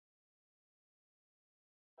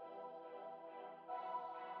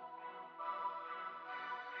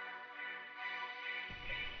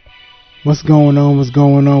What's going on? What's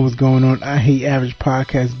going on? What's going on? I Hate Average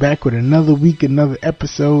Podcast back with another week, another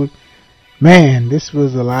episode. Man, this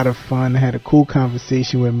was a lot of fun. I had a cool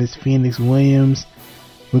conversation with Miss Phoenix Williams.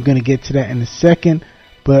 We're going to get to that in a second,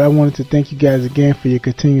 but I wanted to thank you guys again for your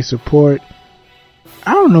continued support.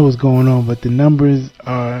 I don't know what's going on, but the numbers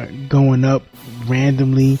are going up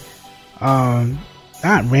randomly. Not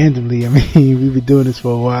randomly. I mean, we've been doing this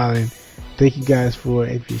for a while, and thank you guys for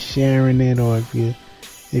if you're sharing it or if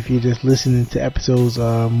you're just listening to episodes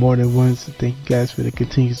more than once. Thank you guys for the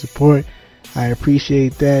continued support. I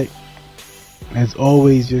appreciate that. As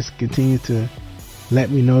always, just continue to let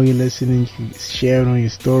me know you're listening. You can share it on your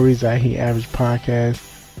stories. I Hate Average Podcast.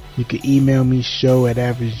 You can email me,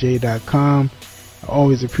 show@averagej.com. I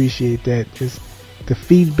always appreciate that. Just the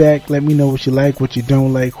feedback. Let me know what you like, what you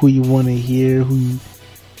don't like, who you want to hear, who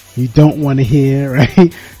you don't want to hear,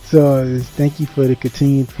 right? So thank you for the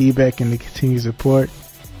continued feedback and the continued support.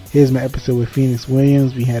 Here's my episode with Phoenix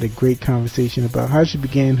Williams. We had a great conversation about how she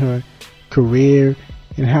began her career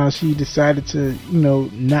and how she decided to,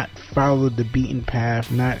 not follow the beaten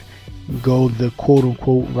path, not go the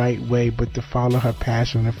quote-unquote right way, but to follow her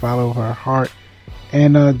passion and follow her heart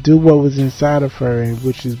and do what was inside of her, and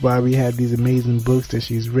which is why we have these amazing books that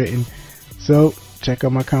she's written. So check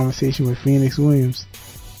out my conversation with Phoenix Williams.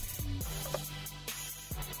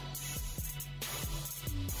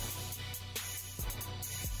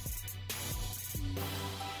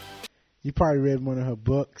 You probably read one of her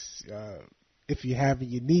books. If you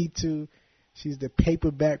haven't, you need to. She's the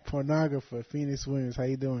paperback pornographer, Phoenix Williams. How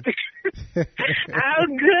you doing? I'm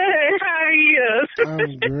good. How are you?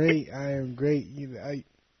 I'm great. I am great.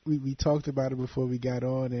 We talked about it before we got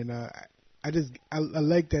on, and I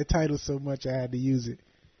like that title so much I had to use it.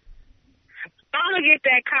 I'm gonna get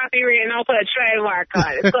that copyright and I'll put a trademark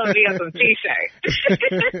on it. It's gonna be on some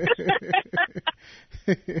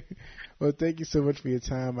T-shirts. Well, thank you so much for your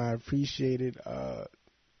time. I appreciate it.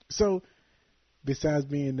 So, besides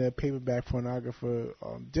being the paperback pornographer,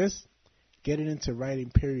 just getting into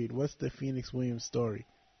writing, period, what's the Phoenix Williams story?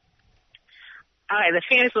 All right, the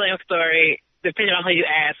Phoenix Williams story, depending on who you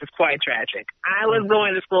ask, is quite tragic. I was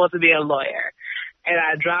going to school to be a lawyer, and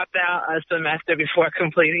I dropped out a semester before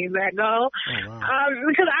completing that goal. Oh, wow.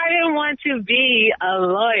 Because I didn't want to be a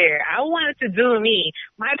lawyer. I wanted to do me.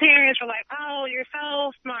 My parents were like, oh, you're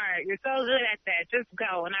so smart. You're so good at that. Just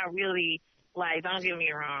go. And I really, don't get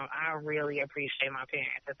me wrong, I really appreciate my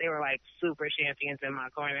parents. That they were, super champions in my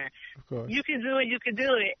corner. Of course. You can do it. You can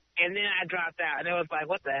do it. And then I dropped out. And it was like,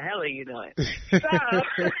 what the hell are you doing? So I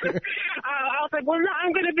was like, well, no,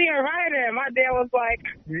 I'm going to be a writer. And my dad was like,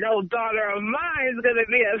 no daughter of mine is going to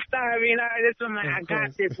be a starving artist. I'm like, I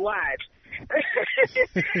got this, watch.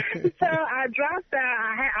 So I dropped out.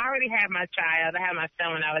 I already had my child. I had my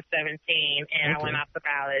son when I was 17, and I went off to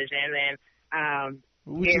college. And then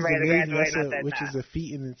which is amazing. Which is a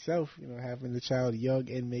feat in itself, having the child young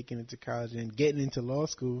and making it to college and getting into law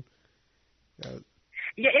school.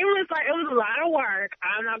 Yeah, it was a lot of work.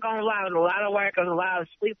 I'm not gonna lie, it was a lot of work. It was a lot of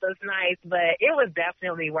sleepless nights, but it was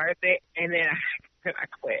definitely worth it. And then I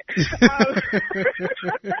quit.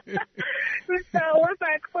 So once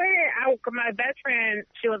I quit, my best friend,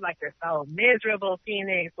 she was like, "You're so miserable,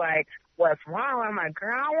 Phoenix. What's wrong?" I'm like,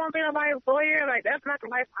 "Girl, I don't want to be nobody's lawyer. That's not the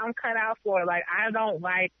life I'm cut out for. I don't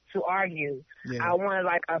like to argue. Yeah. I want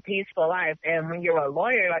a peaceful life. And when you're a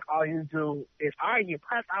lawyer, all you do is argue.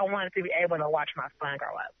 Plus, I wanted to be able to watch my son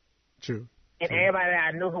grow up. True. And everybody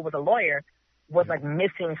that I knew who was a lawyer was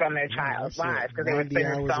missing from their child's lives because they were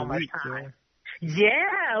spending so much time." Yeah.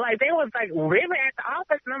 Yeah, they was living at the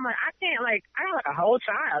office, and I'm like, I can't I got a whole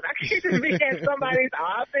child. I can't just be at somebody's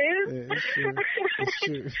office. Yeah, it's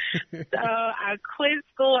true. So I quit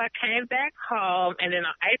school. I came back home, and then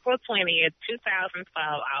on April 20th, 2012,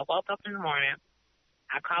 I woke up in the morning.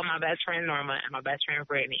 I called my best friend Norma and my best friend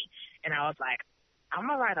Brittany, and I was like, I'm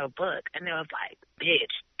going to write a book. And they was like,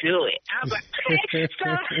 bitch, do it. I was like,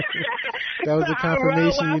 that was the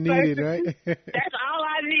confirmation you needed, right? That's all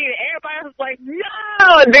I needed. Everybody was like,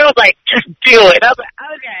 no. And they was like, just do it. I was like,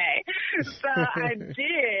 okay. So I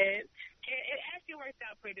did. It actually worked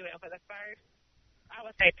out pretty well. For the first, I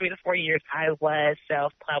would say 3 to 4 years, I was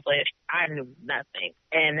self-published. I knew nothing.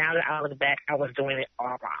 And now that I look back, I was doing it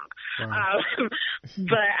all wrong. Wow.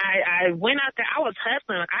 But I went out there. I was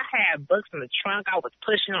hustling. I had books in the trunk. I was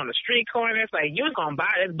pushing on the street corners. You was going to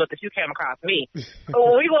buy this book if you came across me.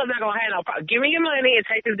 Well, we was not going to have no problem. Give me your money and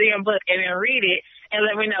take this damn book and then read it and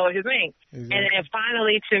let me know what you think. Exactly. And then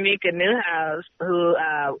finally, Tamika Newhouse, who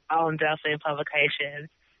owned Delphine Publications,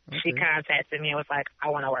 she contacted me and was like, I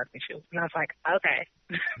want to work with you. And I was like, okay.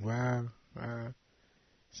 Wow.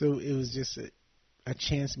 So it was just a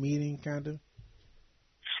chance meeting, kind of?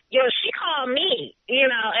 She called me,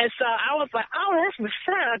 and so I was like, oh, that's what's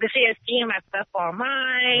up, because she had seen my stuff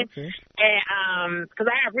online, Okay. and because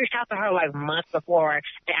I had reached out to her like months before, and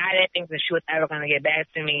I didn't think that she was ever going to get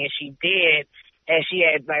back to me, and she did, and she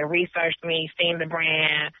had like researched me, seen the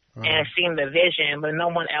brand, and seen the vision, but no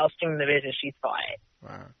one else seen the vision. She saw it.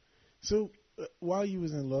 Wow. So while you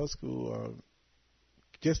was in law school,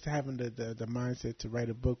 just having the mindset to write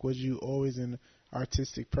a book, was you always an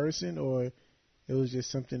artistic person, or it was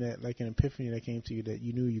just something that, like an epiphany that came to you that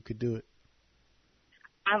you knew you could do it?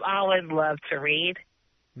 I've always loved to read,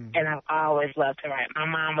 and I've always loved to write. My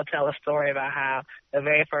mom would tell a story about how the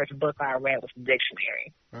very first book I read was a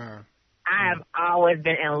dictionary. I've always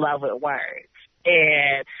been in love with words.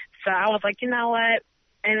 And so I was like, you know what?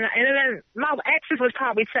 And then my exes would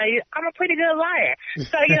probably tell you I'm a pretty good liar.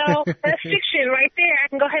 So, that's fiction right there. I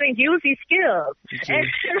can go ahead and use these skills and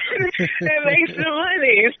make some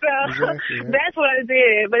money. So that's what I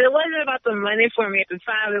did. But it wasn't about the money for me at the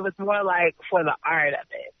time. It was more like for the art of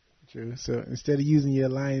it. True. So instead of using your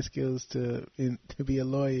lying skills to be a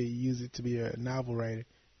lawyer, you use it to be a novel writer.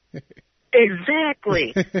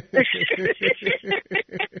 Exactly.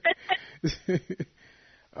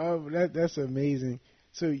 That's amazing.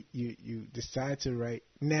 So you decide to write.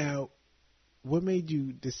 Now, what made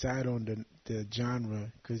you decide on the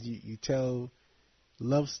genre? Because you tell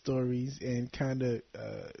love stories and kind of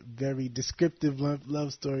very descriptive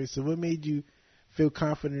love stories. So what made you feel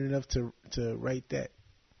confident enough to write that?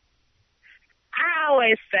 I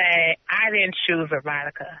always say I didn't choose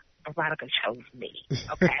erotica. Erotica chose me.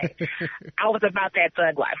 Okay, I was about that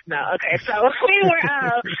thug life. No, okay. So I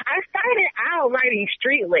started out writing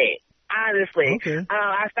street lit. Honestly,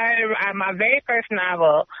 I started my very first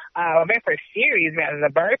novel, my very first series, rather, the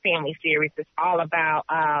Bird Family series, is all about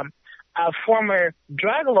a former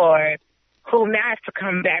drug lord who now has to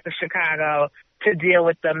come back to Chicago to deal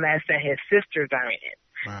with the mess that his sisters are in.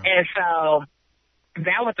 Wow. And so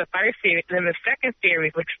that was the first series. And then the second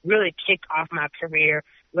series, which really kicked off my career,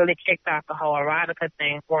 really kicked off the whole erotica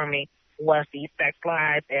thing for me, was the Sex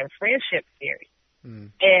Lives and Friendship series.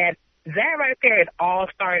 And that right there, it all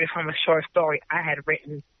started from a short story I had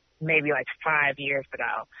written maybe like 5 years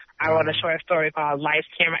ago. I wrote a short story called Lights,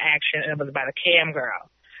 Camera, Action, and it was about a cam girl.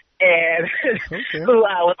 And who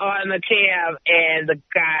was on the cam, and the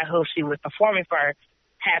guy who she was performing for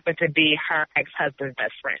happened to be her ex-husband's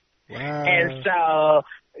best friend. Wow. And so,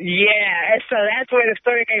 yeah, and so that's where the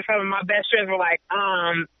story came from. And my best friends were like,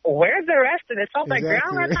 where's the rest of this? So I was like, girl, I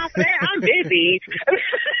don't have time for that. I'm busy.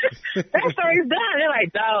 That story's done. They're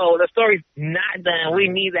like, no, the story's not done. We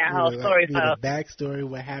need that whole story. So the backstory,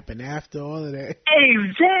 what happened after all of that.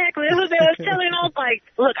 Exactly. That's what they was telling us. Like,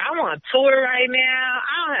 look, I'm on tour right now.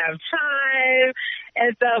 I don't have time.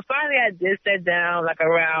 And so finally I did sit down like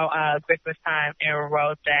around Christmas time and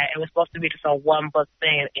wrote that. It was supposed to be just a one-book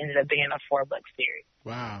thing. It ended up being a 4-book series.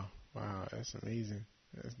 Wow. That's amazing.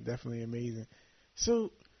 That's definitely amazing.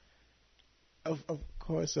 So, of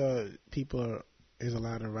course, there's a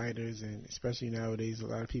lot of writers, and especially nowadays, a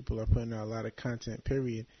lot of people are putting out a lot of content,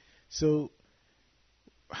 period. So,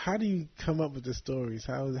 how do you come up with the stories?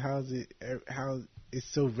 How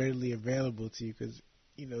it's so readily available to you? Because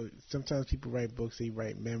sometimes people write books, they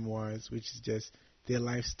write memoirs, which is just their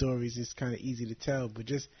life stories. It's kind of easy to tell, but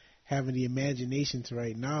just having the imagination to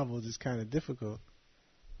write novels is kind of difficult.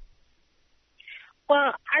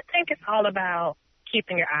 Well, I think it's all about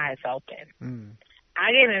keeping your eyes open.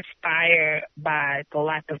 I get inspired by the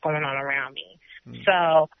life that's going on around me.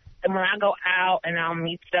 So when I go out and I'll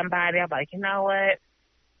meet somebody, I'm like, you know what?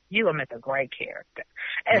 You will make a great character.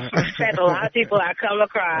 And in fact, a lot of people I come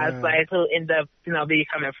across, like, who end up,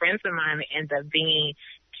 becoming friends of mine, and end up being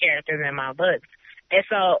characters in my books. And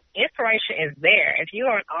so inspiration is there. If you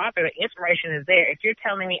are an author, the inspiration is there. If you're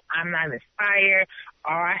telling me I'm not inspired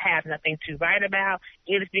or I have nothing to write about,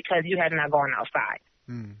 it is because you have not gone outside.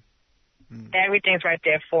 Everything's right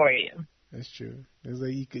there for you. That's true. It's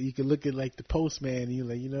like you could look at like the postman and you're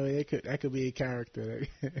like, that could be a character.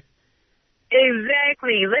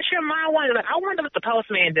 Exactly. Let your mind wonder. Like, I wonder what the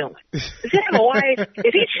postman doing. Does he have a wife?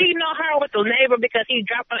 Is he cheating on her with the neighbor because he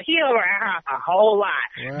over at her house a whole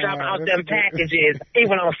lot, dropping out them packages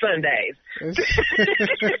even on Sundays?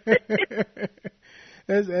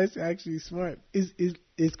 That's actually smart.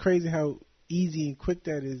 It's crazy how easy and quick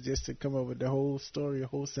that is just to come up with the whole story, the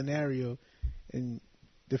whole scenario, and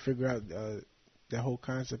to figure out the whole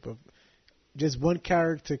concept of. Just one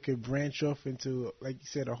character could branch off into, like you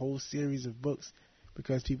said, a whole series of books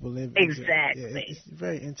because people live. Exactly. It's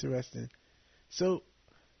very interesting. So,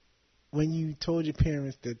 when you told your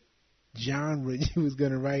parents that genre you was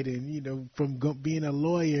going to write in, from being a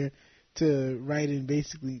lawyer to writing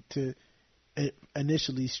basically to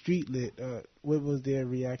initially street lit. What was their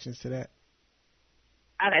reactions to that?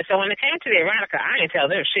 Okay, so when it came to the erotica, I didn't tell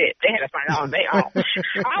them shit. They had to find out on their own.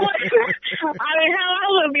 I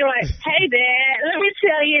would be like, hey, Dad, let me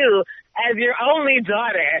tell you, as your only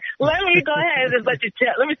daughter, let me go ahead and just let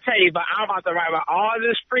me tell you, but I'm about to write about all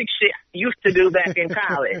this freak shit I used to do back in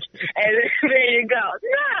college. And there you go.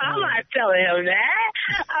 No, I'm not telling him that.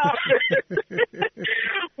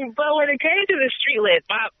 But when it came to the street lit,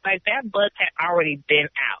 that book had already been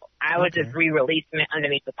out. I was just re-releasing it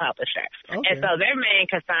underneath the publisher. Okay. And so their main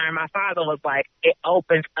concern, my father was like, it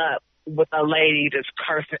opens up with a lady just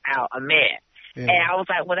cursing out a man. Yeah. And I was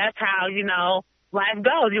like, well, that's how, life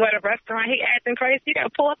goes. You at a restaurant, he acting crazy, you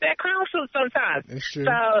gotta pull up that clown suit sometimes. That's true.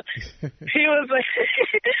 So he was like,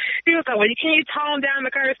 well, can you tone down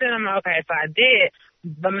the cursing? I'm like, okay, so I did.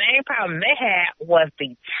 The main problem they had was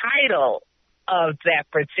the title of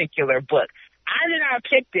that particular book. I did not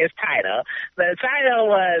pick this title. The title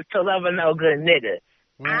was To Love a No Good Nigga.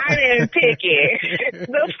 Wow. I didn't pick it.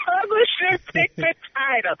 The publisher picked the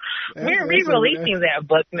title. We're re-releasing that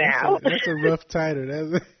book now. That's a rough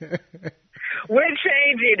title. We're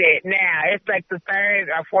changing it now. It's like the 3rd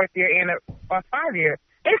or 4th year or 5 year.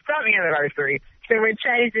 It's some anniversary. So we're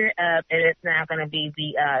changing it up, and it's now going to be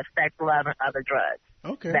the Sex, Love, and Other Drugs.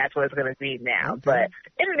 Okay. That's what it's going to be now. Okay. But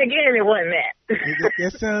in the beginning, it wasn't that.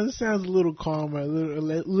 That sounds a little calmer, a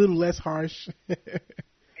little less harsh.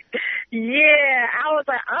 Yeah, I was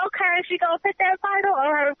like, okay, she going to pick that title?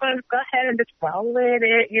 All right, we're going to go ahead and just roll with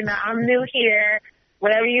it. I'm new here.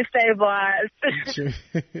 Whatever you say, boss.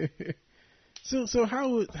 Sure. So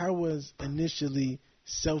how was initially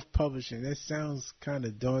self-publishing? That sounds kind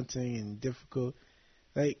of daunting and difficult.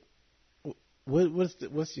 Like,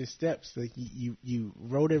 what's your steps? Like, you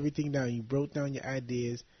wrote everything down, you broke down your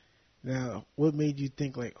ideas. Now, what made you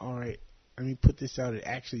think like, all right, let me put this out and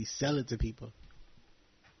actually sell it to people?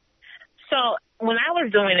 So when I was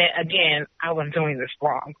doing it, again, I was doing this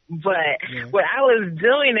wrong. But when I was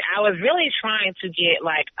doing it, I was really trying to get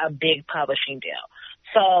like a big publishing deal.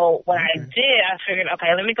 So what I did, I figured,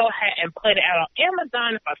 okay, let me go ahead and put it out on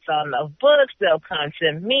Amazon. If I sell enough books, they'll come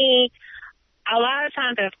to me. A lot of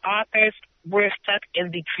times as authors, we're stuck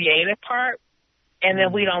in the creative part, and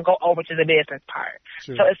then we don't go over to the business part.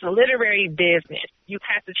 Sure. So it's a literary business. You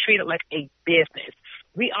have to treat it like a business.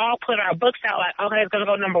 We all put our books out like, okay, it's going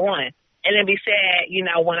to go number 1. And then be sad,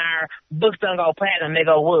 when our books don't go platinum, they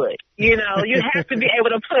go wood. You have to be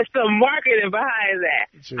able to put some marketing behind that.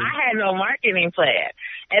 True. I had no marketing plan.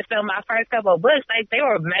 And so my first couple of books, they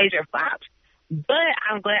were major flops. But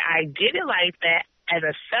I'm glad I did it like that as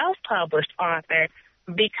a self-published author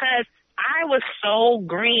because I was so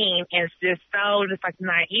green and just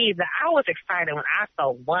naive that I was excited when I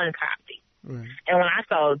sold 1 copy. Right. And when I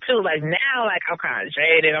sold 2, now, I'm kind of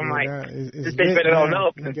jaded. I'm this bitch better go no.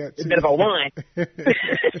 It better go 1.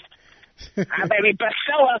 I better be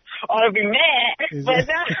show up or be mad. But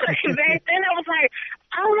then I was like,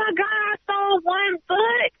 oh my God, I sold 1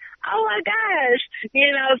 book. Oh my gosh.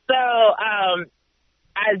 So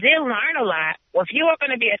I did learn a lot. Well, if you are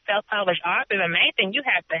going to be a self-published author, the main thing you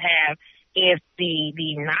have to have is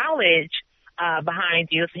the knowledge behind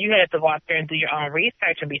you. So you have to go out there and do your own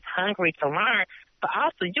research and be hungry to learn. But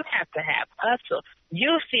also you have to have hustle.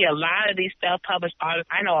 You see a lot of these self-published authors.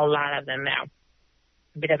 I know a lot of them now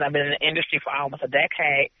because I've been in the industry for almost a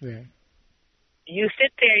decade. Yeah. You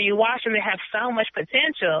sit there, you watch them, they have so much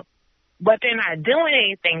potential, but they're not doing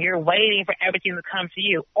anything. You're waiting for everything to come to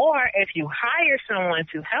you. Or if you hire someone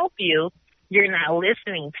to help you, you're not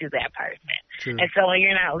listening to that person. True. And so when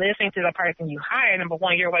you're not listening to the person you hire, number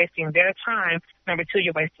 1, you're wasting their time. Number 2,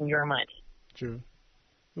 you're wasting your money. True.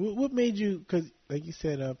 What made you, because like you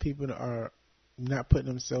said, people are not putting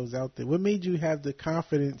themselves out there. What made you have the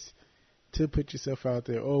confidence to put yourself out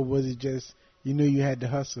there? Or was it just you knew you had to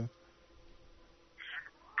hustle?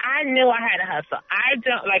 I knew I had to hustle.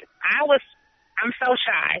 I'm so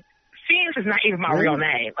shy. Phoenix is not even my real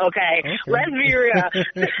name, okay? Let's be real.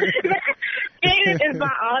 Phoenix is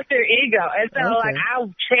my alter ego. And so, I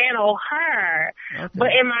channel her. Okay. But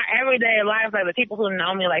in my everyday life, the people who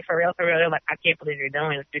know me, for real, they're like, I can't believe you're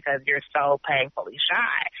doing this because you're so painfully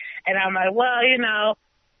shy. And I'm like, well, I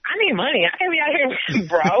need money. I can't be out here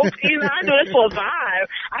broke. I do this full time.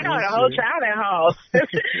 I got a whole child at home.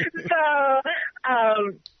 So,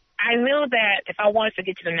 I knew that if I wanted to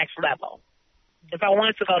get to the next level, if I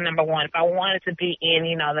wanted to go number 1, if I wanted to be in,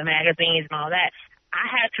 the magazines and all that, I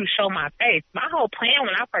had to show my face. My whole plan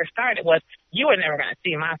when I first started was you were never going to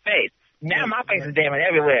see my face. Now my face is damn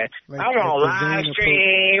everywhere. I'm on live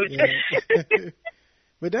streams. Yeah.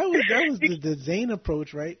 But that was the Zayn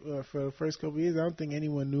approach, right? For the first couple of years, I don't think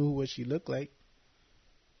anyone knew what she looked like.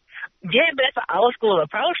 Yeah, but that's an old school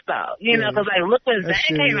approach, though. You know, because like, look when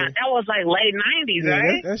Zayn came out, that was like late '90s,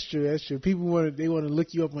 right? That's true. People want to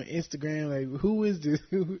look you up on Instagram, like, who is this?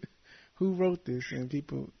 Who wrote this? And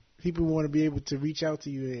people want to be able to reach out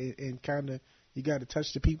to you and kind of, you got to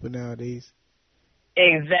touch the people nowadays.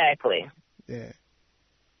 Exactly. Yeah.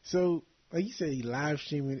 So, like you said, live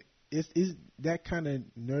streaming, is that kind of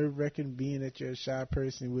nerve-wracking, being that you're a shy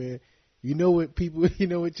person, where you know what people, you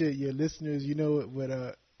know what your listeners, you know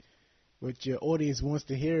what your audience wants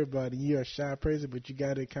to hear about, and you're a shy person, but you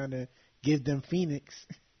got to kind of give them Phoenix.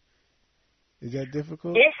 Is that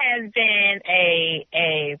difficult? It has been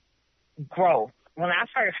a growth. When I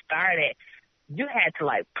first started, you had to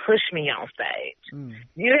like push me on stage.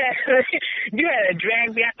 You had to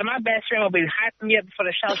drag me after. My best friend would be hyping me up before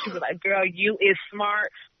the show. She was like, "Girl, you is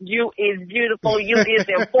smart. You is beautiful. You is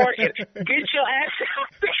important. Get your ass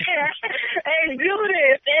out there and do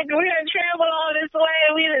this. And we done traveled all this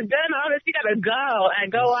way. We done done all this. You gotta go and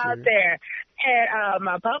go out there." And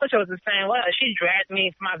my publisher was the same way. She dragged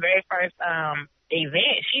me for my very first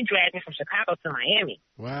event. She dragged me from Chicago to Miami.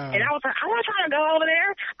 Wow. And I was like, I want to try to go over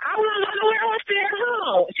there. I want to know where I want to stay at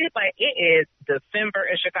home. She's like, it is December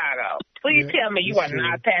in Chicago. Please tell me you are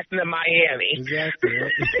not passing to Miami. Exactly.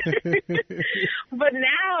 But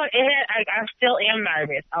now I still am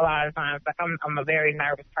nervous a lot of times. Like I'm a very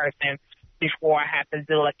nervous person before I have to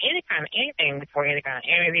do like anything before any kind of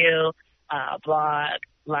interview, blog,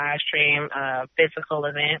 live stream, physical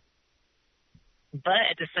event.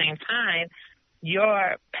 But at the same time,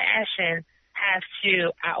 your passion has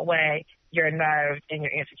to outweigh your nerves and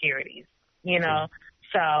your insecurities, you know?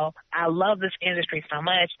 So I love this industry so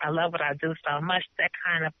much. I love what I do so much. That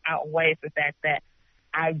kind of outweighs the fact that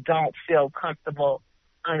I don't feel comfortable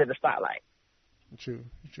under the spotlight. True.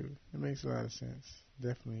 It makes a lot of sense.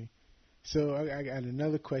 Definitely. So I got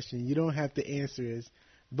another question. You don't have to answer this,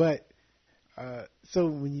 but so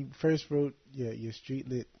when you first wrote your Street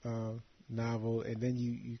Lit novel, and then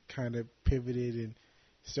you kind of pivoted and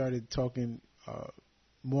started talking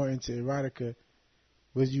more into erotica,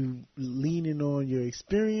 was you leaning on your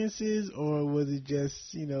experiences, or was it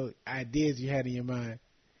just, ideas you had in your mind?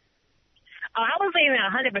 Oh, I was leaning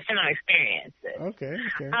 100% on experiences. Okay.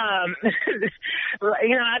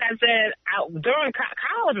 Like I said, during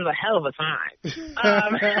college was a hell of a time.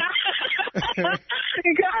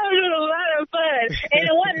 College was a lot of fun, and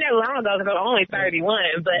it wasn't that long ago because I was only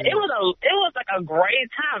 31. But it was like a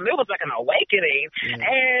great time. It was like an awakening,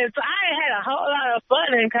 and so I had a whole lot of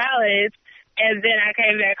fun in college. And then I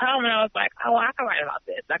came back home and I was like, oh, I can write about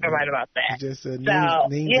this. I can write about that. Just, so you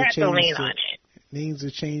have to lean on it. Names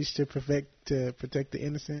were changed to protect the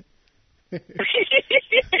innocent. They're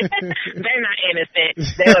not innocent.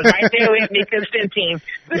 They was right there with me consenting.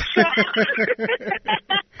 But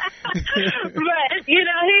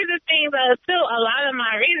here's the thing though too. A lot of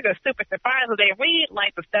my readers are super surprised when they read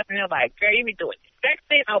like the stuff and they're like, "Girl, you be doing sex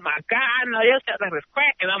things? Oh my God, I know your stuff like this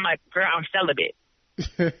crack." And I'm like, "Girl, I'm celibate."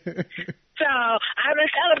 So I've been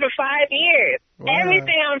celibate for 5 years. Wow.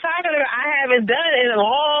 Everything I'm talking about, I haven't done in a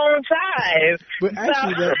long time. But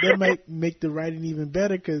actually, that might make the writing even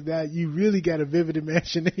better, because now you really got a vivid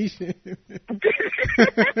imagination.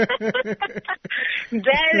 That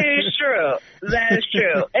is true.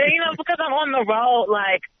 And because I'm on the road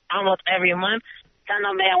like almost every month, I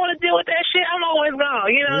know, man, I want to deal with that shit. I'm always gone,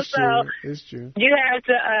 It's true. You have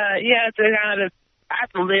to kind of. I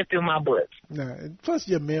have to live through my books. Nah, plus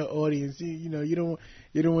your male audience, you don't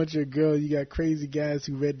want your girl. You got crazy guys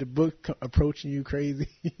who read the book approaching you crazy.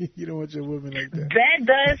 You don't want your woman like that. That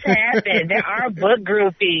does happen. There are book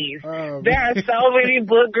groupies. Oh, there are so many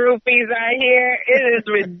book groupies out here. It is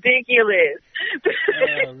ridiculous.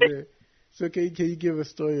 Oh, man. So can you give a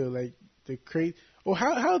story of like the crazy? Well,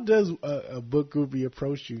 how does a book groupie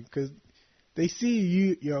approach you? Because they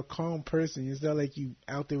see you're a calm person. It's not like you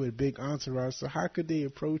out there with a big entourage. So how could they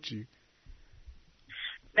approach you?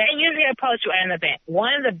 They usually approach you at an event.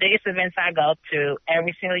 One of the biggest events I go to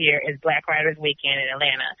every single year is Black Writers Weekend in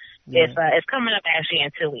Atlanta. Yeah. It's coming up actually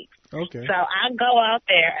in 2 weeks. Okay. So I go out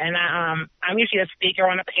there and I'm usually a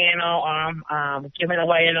speaker on a panel or I'm giving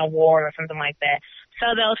away an award or something like that.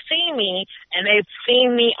 So they'll see me, and they've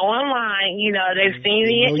seen me online. They've seen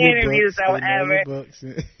me in interviews or whatever.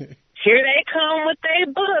 here they come with their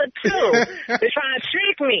book, too. They're trying to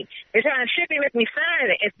trick me. They're trying to trick me, make me sign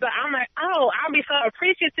it. And so I'm like, oh, I'll be so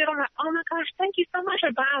appreciative. I'm like, oh, my gosh, thank you so much for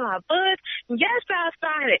buying my book. Yes, I'll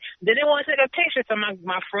sign it. Then they want to take a picture. So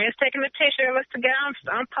my friend's taking a picture of us together.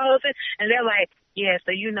 I'm posing. And they're like, yeah,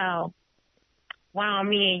 so while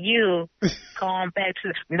me and you going back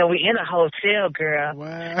to, we in a hotel, girl.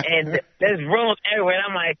 Wow. And there's rooms everywhere. And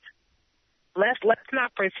I'm like, let's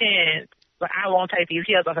not pretend. But I won't take these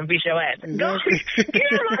heels off and beat your ass. Exactly. Go,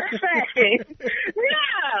 get on my face.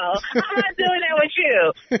 No, I'm not doing that with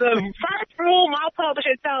you. The first rule my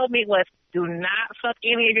publisher told me was, do not fuck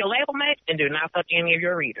any of your label mates and do not fuck any of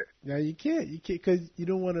your readers. Now you can't, because you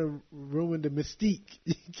don't want to ruin the mystique.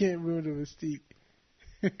 You can't ruin the mystique.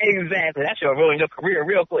 Exactly. That's gonna ruin your career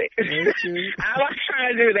real quick. That's true. I'm not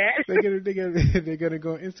trying to do that. They're gonna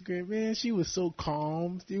go on Instagram. Man, she was so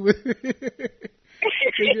calm. She was. It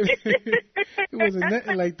wasn't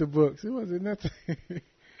nothing like the books. It wasn't nothing.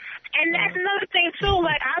 And that's another thing too.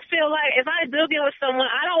 Like, I feel like if I do get with someone,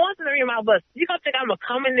 I don't want them to read my books. You gonna think I'm gonna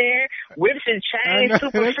come in there, whips and chains,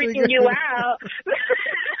 super freaking you out.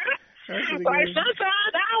 Like, sometimes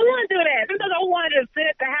I don't want to do that. Sometimes I want to sit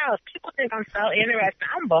at the house. People think I'm so interesting.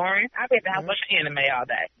 I'm boring. I be at the house watching anime all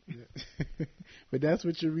day. Yeah. But that's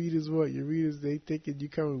what your readers want. Your readers, they thinking you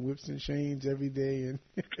come with whips and chains every day, and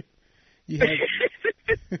you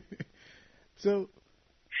have. So,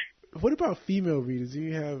 what about female readers? Do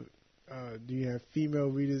you have female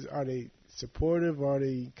readers? Are they supportive? Are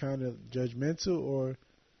they kind of judgmental, or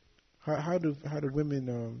how do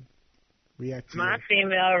women react to My that?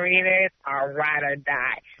 female readers are ride or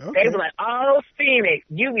die. Okay. They be like, oh, Phoenix,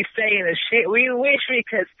 you be saying the shit we wish we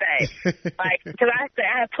could say. Like, because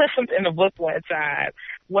I put something in the book one time.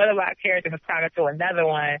 One of my characters was talking to another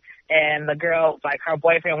one, and the girl, like, her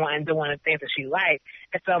boyfriend wasn't doing the things that she liked.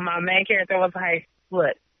 And so my main character was like,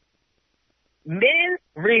 look, men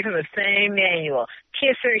read from the same manual.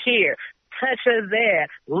 Kiss her here, touch her there,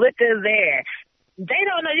 look her there. They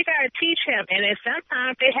don't know. You got to teach him. And then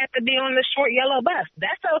sometimes they have to be on the short yellow bus.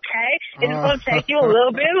 That's okay. It's going to take you a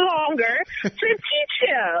little bit longer to teach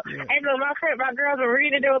him. Yeah. And then my girls were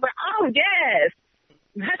reading. They were like, oh, yes.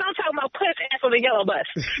 I'm talking about put his ass on the yellow bus.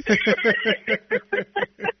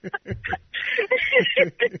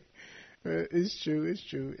 It's true. It's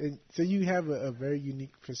true. And so you have a very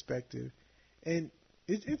unique perspective. And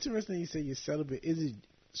it's interesting you say you're celibate. Is it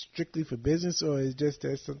strictly for business, or is just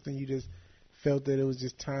that something you just felt that it was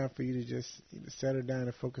just time for you to just settle down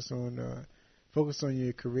and focus on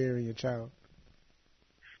your career and your child?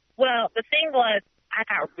 Well, the thing was, I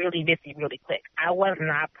got really busy really quick. I was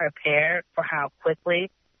not prepared for how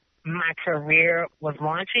quickly my career was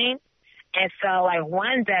launching. And so, like,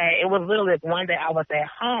 one day, it was literally like one day I was at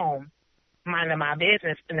home minding my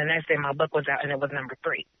business, and the next day my book was out, and it was number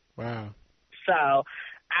 3. Wow. So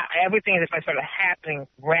everything just started happening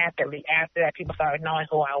rapidly after that. People started knowing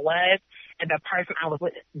who I was, and the person I was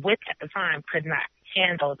with at the time could not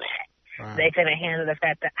handle that. Wow. They couldn't handle the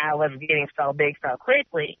fact that I was getting so big so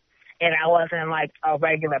quickly, and I wasn't like a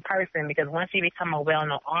regular person, because once you become a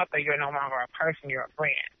well-known author, you're no longer a person, you're a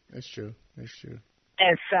brand. That's true. That's true.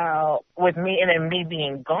 And so with me, and then me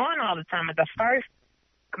being gone all the time, my first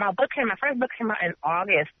book came out in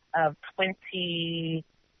August of 15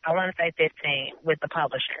 with the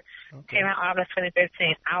publisher. Okay. Came out August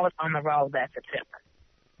 2015. I was on the road that September.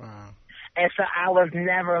 Wow. And so I was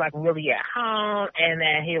never like really at home. And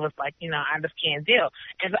then he was like, I just can't deal.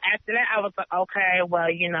 And so after that, I was like, okay, well,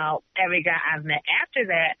 every guy I've met after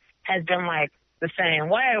that has been like the same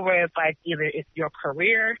way, where it's like either it's your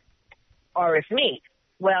career or it's me.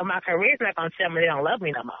 Well, my career's not going to tell me they don't love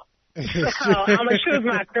me no more. So I'm going to choose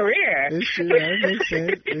my career. It's true. That makes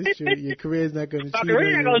sense. It's true. Your career's not going to cheat on you. My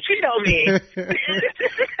career's not going to cheat on me.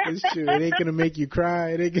 It's true. It ain't going to make you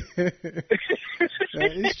cry.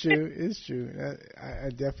 It's true. It's true. I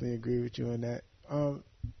definitely agree with you on that.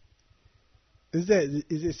 Is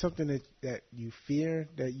it something that you fear,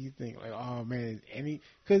 that you think like, oh man,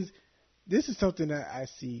 because this is something that I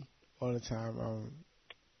see all the time.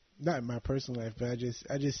 Not in my personal life, but I just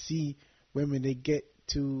see women, they get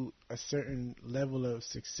to a certain level of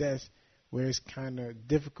success where it's kind of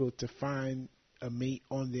difficult to find a mate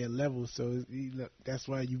on their level. So that's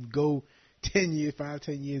why you go 10 years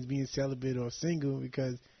being celibate or single,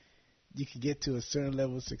 because you can get to a certain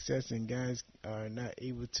level of success and guys are not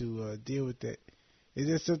able to deal with that. Is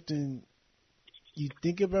that something you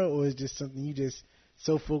think about, or is it just something you just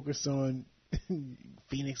so focused on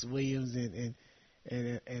Phoenix Williams and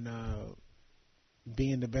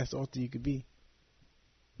being the best author you could be?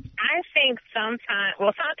 I think sometimes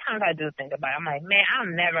I do think about it. I'm like, man,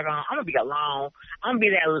 I'm gonna be alone. I'm gonna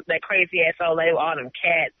be that crazy ass old lady with all them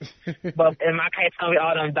cats, but in my case, I'm gonna be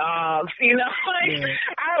all them dogs, you know? Like,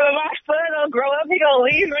 Yeah. my son will grow up, he gonna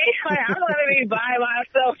leave me. Like, I'm gonna be by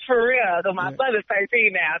myself for real. So my son is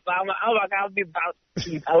 13 now, so I'm like, oh my God, I'll be about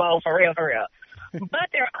alone for real, for real.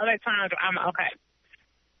 But there are other times where I'm okay.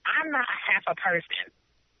 I'm not half a person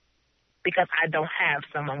because I don't have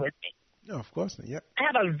someone with me. No, of course not. Yep. I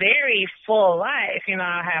have a very full life. You know,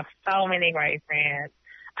 I have so many great friends.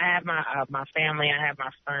 I have my family. I have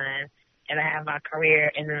my son, and I have my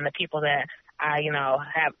career, and then the people that I,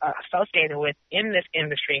 have associated with in this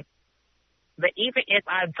industry. But even if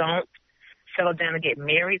I don't settle down to get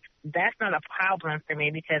married, that's not a problem for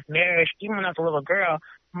me because marriage, even when I was a little girl,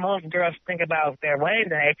 most girls think about their wedding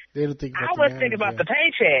day. They don't think about I was thinking about the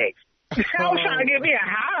paychecks. I was trying to get me a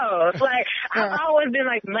house. Like, I've always been,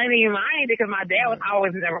 like, money-minded because my dad was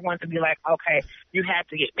always never one to be like, okay, you have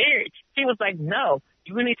to get married. He was like, no,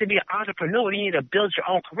 you need to be an entrepreneur. You need to build your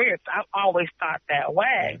own career. So I've always thought that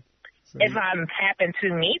way. So, if I happen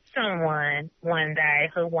to meet someone one day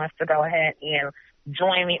who wants to go ahead and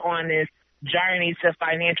join me on this journey to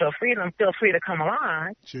financial freedom, feel free to come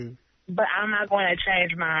along. True. But I'm not going to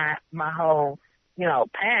change my whole,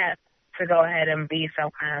 path to go ahead and be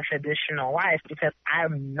some kind of traditional wife because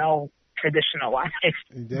I'm no traditional wife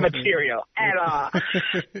material at all.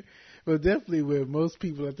 Well, definitely where most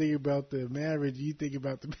people are thinking about the marriage, you think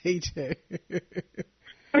about the paycheck.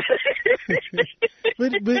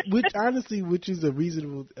 but which is a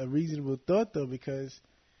reasonable thought though, because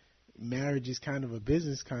marriage is kind of a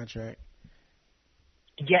business contract.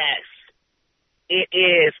 Yes, it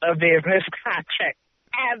is a business contract.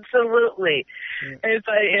 Absolutely. Yeah. And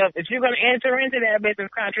so if you're going to enter into that business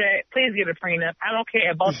contract, please get a prenup. I don't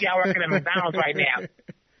care if both of y'all working at McDonald's right now.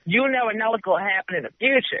 You never know what's going to happen in the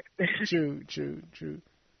future. True.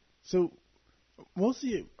 So most of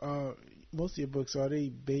your books, are they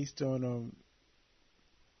based on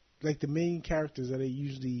like the main characters? Are they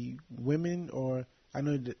usually women, or I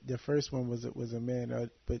know the first one was a man,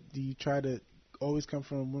 but do you try to always come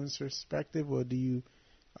from a woman's perspective, or do you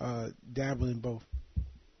dabble in both?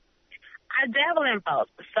 I dabble in both.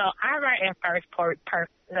 So I write in first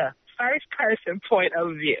person point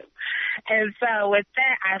of view. And so with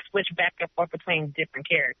that, I switch back and forth between different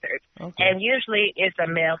characters. Okay. And usually it's a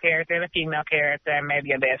male character and a female character and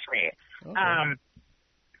maybe a best friend. Okay.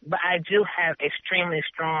 But I do have extremely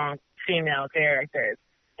strong female characters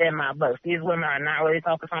in my books. These women are not really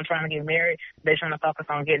focused on trying to get married. They're trying to focus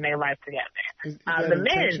on getting their life together. Is the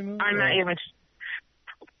men are not even...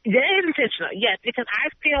 It is intentional, yes, because I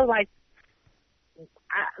feel like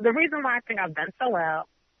the reason why I think I've done so well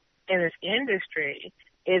in this industry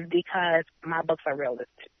is because my books are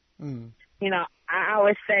realistic. Mm. I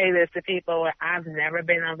always say this to people: I've never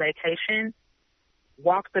been on vacation,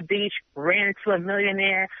 walked the beach, ran into a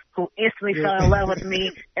millionaire who instantly fell in love with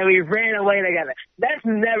me, and we ran away together. That's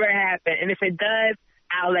never happened. And if it does,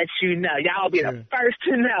 I'll let you know. Y'all will be the first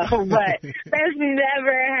to know. But that's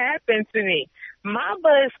never happened to me. My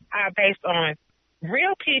books are based on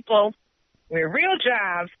real people with real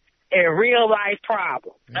jobs and real life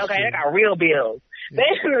problems. That's okay, true. They got real bills. Yeah,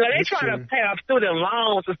 they trying to pay off student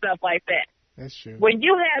loans and stuff like that. That's true. When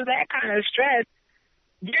you have that kind of stress,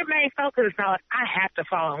 your main focus is not, I have to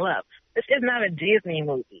fall in love. This is not a Disney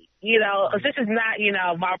movie. This is not,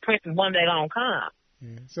 my prince is one day gonna come.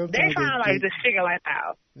 Yeah. They're trying to just figure life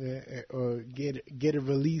out. Yeah, or get a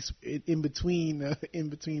release in between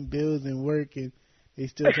bills and work, and they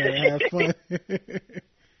still trying to have fun.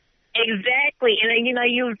 Exactly. And then,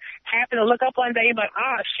 you happen to look up one day and be like,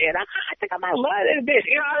 oh, shit, I think I might love this bitch.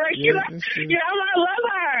 I might love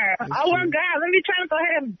her. My God, let me try to go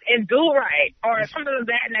ahead and do right. Or something of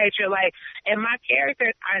that nature. Like, and my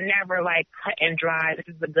characters are never, like, cut and dry. This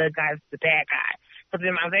is the good guy, this is the bad guy. Because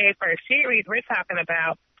in my very first series, we're talking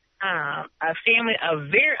about a family, a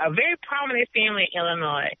very prominent family in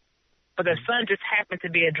Illinois. But the son just happened to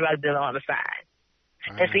be a drug dealer on the side.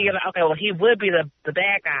 And so you're like, okay, well, he would be the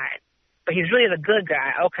bad guy, but he's really the good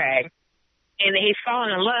guy, okay. And he's falling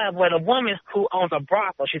in love with a woman who owns a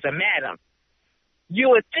brothel. She's a madam. You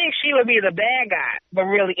would think she would be the bad guy, but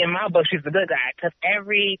really, in my book, she's the good guy, because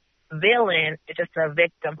every villain is just a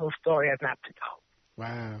victim whose story has not been told.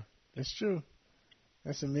 Wow, that's true.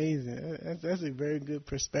 That's amazing. That's a very good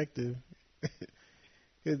perspective.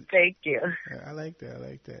 Thank you. I like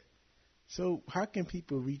that. So how can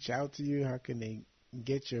people reach out to you? How can they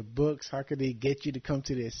get your books? How can they get you to come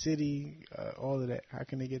to their city? All of that. How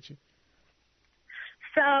can they get you?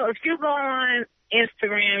 So if you go on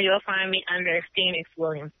Instagram, you'll find me under Phoenix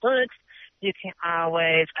Williams Books. You can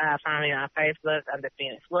always find me on Facebook under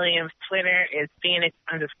Phoenix Williams. Twitter is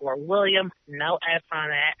Phoenix_Williams. No S on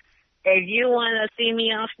that. If you want to see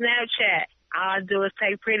me on Snapchat, all I do is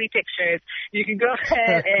take pretty pictures. You can go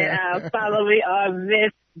ahead and follow me on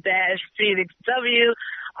Miss-PhoenixW,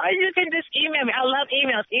 or you can just email me. I love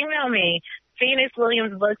emails. Email me,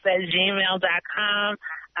 PhoenixWilliamsBooks@gmail.com.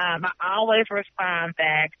 I always respond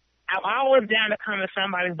back. I'm always down to come to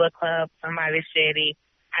somebody's book club, somebody's city.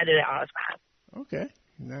 I do that all the time. Okay.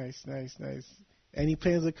 Nice. Any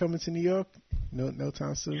plans of coming to New York? No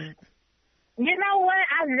time soon? You know what?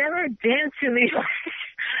 I've never been to New York.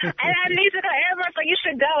 And I need to go. Everyone's like, you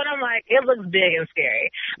should go. And I'm like, it looks big and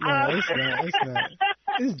scary. No, it's not.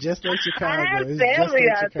 It's just like Chicago. I have family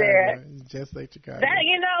out there. It's just like Chicago.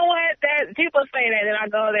 You know what? People say that, and I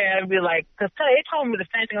go there and be like, because they told me the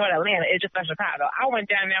same thing about Atlanta. It's just like Chicago. I went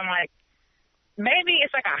down there, I'm like, maybe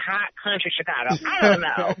it's like a hot country Chicago. I don't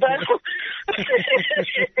know. But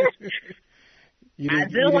I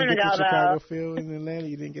do want to go, though. Chicago feel in Atlanta?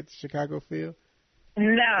 You didn't get the Chicago feel?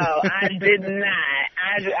 No, I did not.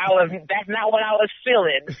 That's not what I was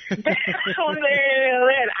feeling. I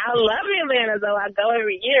love Atlanta, though. I go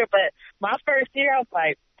every year, but my first year, I was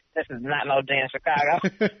like, this is not no damn Chicago.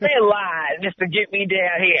 They lied just to get me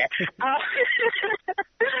down here.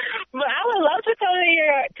 But I would love to come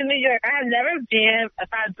to New York. I have never been.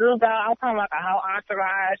 If I do go, I'll come like a whole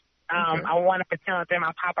entourage. Okay. I want to pretend like they're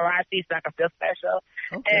my paparazzi so I can feel special.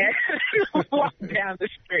 Okay. And walk down the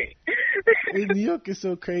street. New York is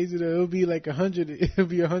so crazy that it'll be like 100. It'll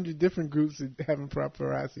be 100 different groups having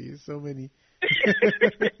paparazzi. There's so many. I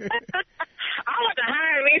want to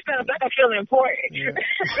hire me so I can feel important.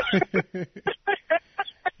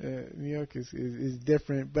 Yeah. New York is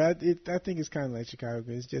different, but I think it's kind of like Chicago.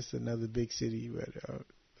 It's just another big city. But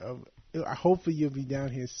hopefully you'll be down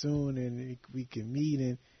here soon, and we can meet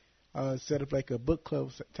and set up like a book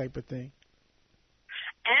club type of thing.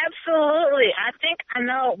 Absolutely.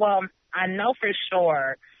 I know for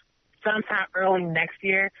sure sometime early next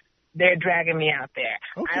year they're dragging me out there.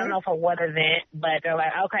 Okay. I don't know for what event, but they're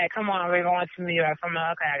like, okay, come on, we're going to New York. I'm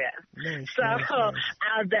like, okay, I guess. Nice, nice.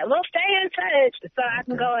 We'll stay in touch so I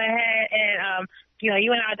can go ahead and, you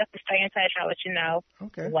and I just stay in touch. I'll let you know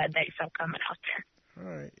what dates I'm coming out there.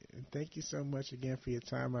 All right. Thank you so much again for your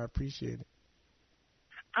time. I appreciate it.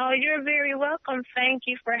 Oh, you're very welcome. Thank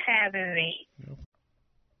you for having me.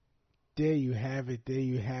 There you have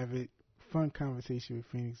it. Fun conversation with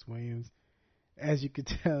Phoenix Williams. As you could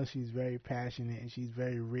tell, she's very passionate and she's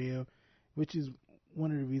very real, which is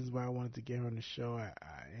one of the reasons why I wanted to get her on the show. I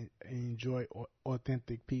enjoy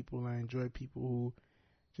authentic people. I enjoy people who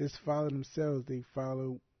just follow themselves. They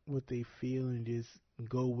follow what they feel and just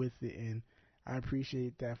go with it. And I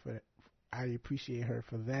appreciate that. I appreciate her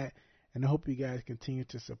for that. And I hope you guys continue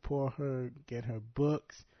to support her, get her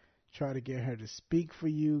books, try to get her to speak for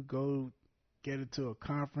you, go get her to a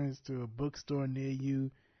conference, to a bookstore near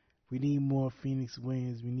you. We need more Phoenix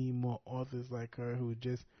Williams. We need more authors like her who are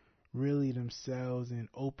just really themselves and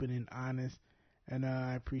open and honest. And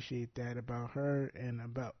I appreciate that about her and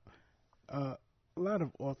about a lot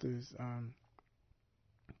of authors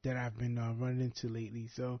that I've been running into lately.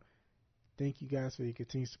 So thank you guys for your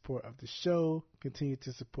continued support of the show. Continue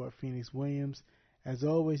to support Phoenix Williams. As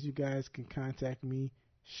always, you guys can contact me,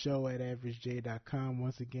 show@averagej.com.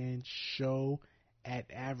 Once again,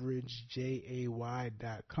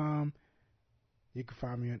 show@averagejay.com. You can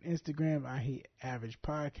find me on Instagram, I Hate Average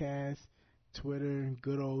Podcast, Twitter,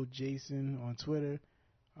 good old Jason on Twitter.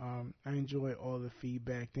 I enjoy all the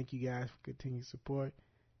feedback. Thank you guys for continued support.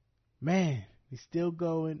 Man, we're still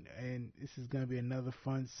going, and this is going to be another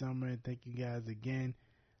fun summer. And thank you guys again.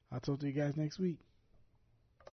 I'll talk to you guys next week.